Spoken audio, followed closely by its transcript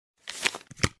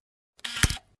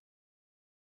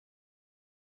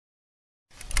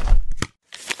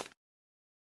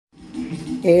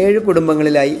7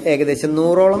 കുടുംബങ്ങളിലായി ഏകദേശം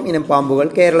 100ഓളം ഇനം പാമ്പുകൾ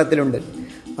കേരളത്തിലുണ്ട്.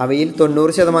 അവയിൽ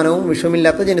 90%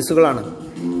 വിഷമില്ലാത്ത ജനുസുകളാണ്.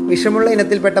 വിഷമുള്ള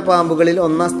ഇനത്തിൽപ്പെട്ട പാമ്പുകളിൽ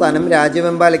ഒന്നാം സ്ഥാനം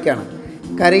രാജവെമ്പാലയ്ക്കാണ്.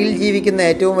 കരയിൽ ജീവിക്കുന്ന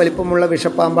ഏറ്റവും വലിപ്പമുള്ള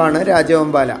വിഷപ്പാമ്പാണ്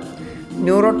രാജവെമ്പാല.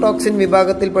 ന്യൂറോടോക്സിൻ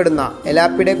വിഭാഗത്തിൽപ്പെടുന്ന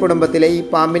എലാപ്പിഡെ കുടുംബത്തിലെ ഈ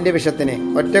പാമ്പിന്റെ വിഷത്തിന്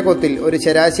ഒറ്റക്കൊത്തിൽ ഒരു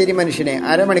ശരാശരി മനുഷ്യനെ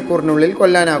അരമണിക്കൂറിനുള്ളിൽ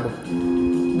കൊല്ലാനാകും.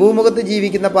 ഭൂമുഖത്ത്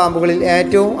ജീവിക്കുന്ന പാമ്പുകളിൽ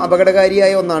ഏറ്റവും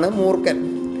അപകടകാരിയായ ഒന്നാണ് മൂർഖൻ.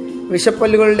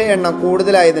 വിഷപ്പല്ലുകളുടെ എണ്ണം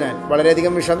കൂടുതലായതിനാൽ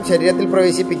വളരെയധികം വിഷം ശരീരത്തിൽ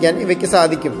പ്രവേശിപ്പിക്കാൻ ഇവയ്ക്ക്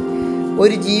സാധിക്കും.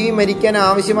 ഒരു ജീവി മരിക്കാൻ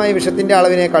ആവശ്യമായ വിഷത്തിന്റെ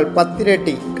അളവിനേക്കാൾ 10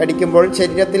 ഇരട്ടി കടിക്കുമ്പോൾ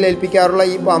ശരീരത്തിൽ ഏൽപ്പിക്കാറുള്ള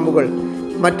ഈ പാമ്പുകൾ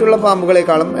മറ്റുള്ള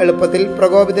പാമ്പുകളെക്കാളും എളുപ്പത്തിൽ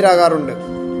പ്രകോപിതരാകാറുണ്ട്.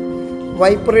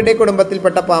 വൈപ്പറിയുടെ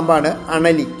കുടുംബത്തിൽപ്പെട്ട പാമ്പാണ്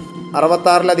അണലി.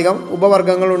 66ലധികം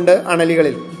ഉപവർഗങ്ങളുണ്ട്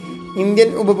അണലികളിൽ. ഇന്ത്യൻ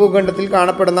ഉപഭൂഖണ്ഡത്തിൽ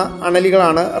കാണപ്പെടുന്ന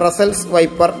അണലികളാണ് റസൽസ്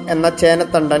വൈപ്പർ എന്ന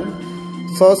ചേനത്തണ്ടൻ,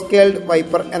 സോസ്കേൾഡ്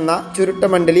വൈപ്പർ എന്ന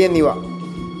ചുരുട്ടമണ്ഡലി എന്നിവ.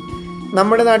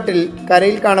 നമ്മുടെ നാട്ടിൽ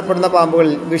കരയിൽ കാണപ്പെടുന്ന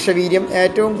പാമ്പുകളിൽ വിഷവീര്യം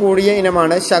ഏറ്റവും കൂടിയ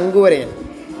ഇനമാണ് ശംഖുവരയൻ.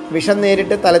 വിഷം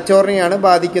നേരിട്ട് തലച്ചോറിനെയാണ്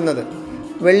ബാധിക്കുന്നത്.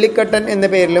 വെള്ളിക്കട്ടൻ എന്ന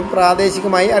പേരിലും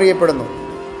പ്രാദേശികമായി അറിയപ്പെടുന്നു.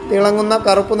 തിളങ്ങുന്ന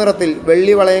കറുപ്പു നിറത്തിൽ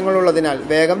വെള്ളി വളയങ്ങളുള്ളതിനാൽ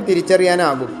വേഗം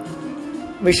തിരിച്ചറിയാനാകും.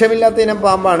 വിഷമില്ലാത്ത ഇനം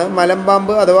പാമ്പാണ്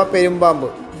മലമ്പാമ്പ് അഥവാ പെരുമ്പാമ്പ്.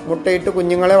 മുട്ടയിട്ട്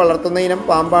കുഞ്ഞുങ്ങളെ വളർത്തുന്ന ഇനം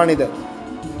പാമ്പാണിത്.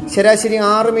 ശരാശരി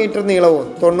 6 മീറ്റർ നീളവും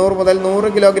 90 മുതൽ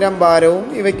 100 കിലോഗ്രാം ഭാരവും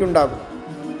ഇവയ്ക്കുണ്ടാകും.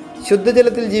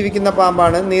 ശുദ്ധജലത്തിൽ ജീവിക്കുന്ന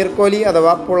പാമ്പാണ് നീർക്കോലി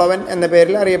അഥവാ പുളവൻ എന്ന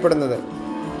പേരിൽ അറിയപ്പെടുന്നത്.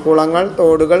 കുളങ്ങൾ,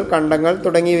 തോടുകൾ, കണ്ടങ്ങൾ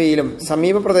തുടങ്ങിയവയിലും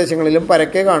സമീപ പ്രദേശങ്ങളിലും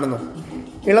പരക്കെ കാണുന്നു.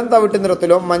 ഇളം തവിട്ട്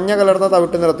നിറത്തിലോ മഞ്ഞ കലർന്ന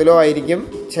തവിട്ട് നിറത്തിലോ ആയിരിക്കും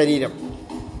ശരീരം.